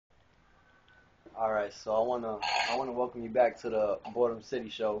All right, so I wanna welcome you back to the Boredom City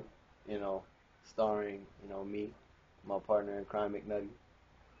Show. You know, starring me, my partner in crime,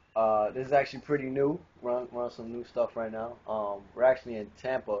 McNutty. This is actually pretty new. We're on some new stuff right now. We're actually in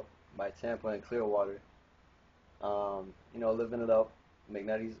Tampa, by Tampa and Clearwater. Living it up.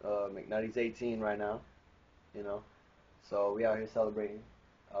 McNutty's 18 right now. You know, so we out here celebrating.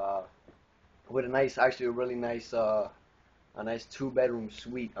 Uh, with actually a really nice, a nice two-bedroom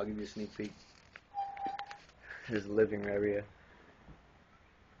suite. I'll give you a sneak peek. Here's the living area.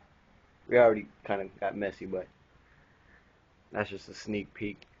 We already kind of got messy, but that's just a sneak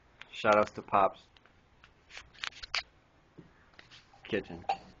peek. Shout outs to Pops. Kitchen.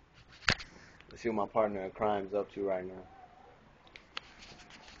 Let's see what my partner in crime is up to right now.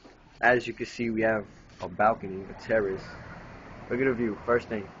 As you can see, we have a balcony, a terrace. Look at the view. First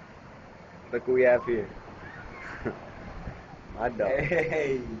thing. Look what we have here. My dog.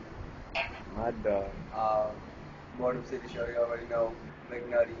 Hey, My dog. Boredom City Show, you already know.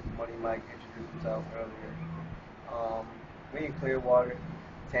 McNutty, Money Mike introduced himself earlier. We in Clearwater,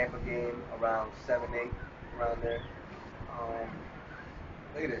 Tampa game around 7, 8, around there.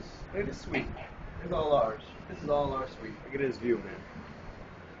 Look at this. Look at this suite. This is all ours. This is all our suite. Look at this view, man.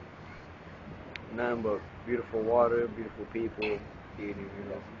 Nothing but beautiful water, beautiful people eating,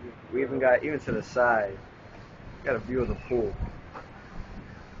 We even got, even to the side, got a view of the pool.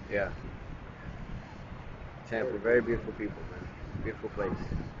 Yeah. Tampa, very beautiful people, man. Beautiful place.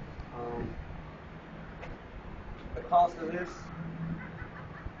 The cost of this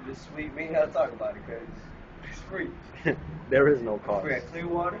suite, we ain't gotta talk about it because it's free. There is no It's cost. free at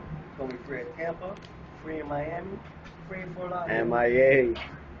Clearwater, it's gonna be free at Tampa, free in Miami, free in Fort Lauderdale. MIA.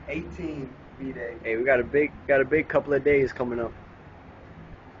 18 B-Day. Hey, we got a big couple of days coming up.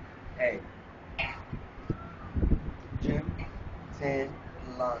 Hey. Gym, tan,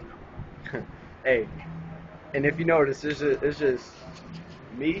 laundry. Hey, and if you notice, it's just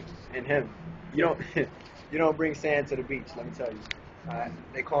me and him. You don't you don't bring sand to the beach. Let me tell you.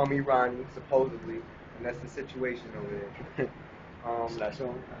 They call me Ronnie, supposedly, and that's the situation over there. Not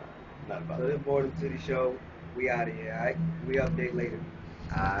sure. Not about So this Boredom City Show, we out of here, alright? We update later.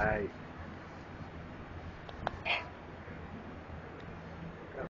 that. Alright.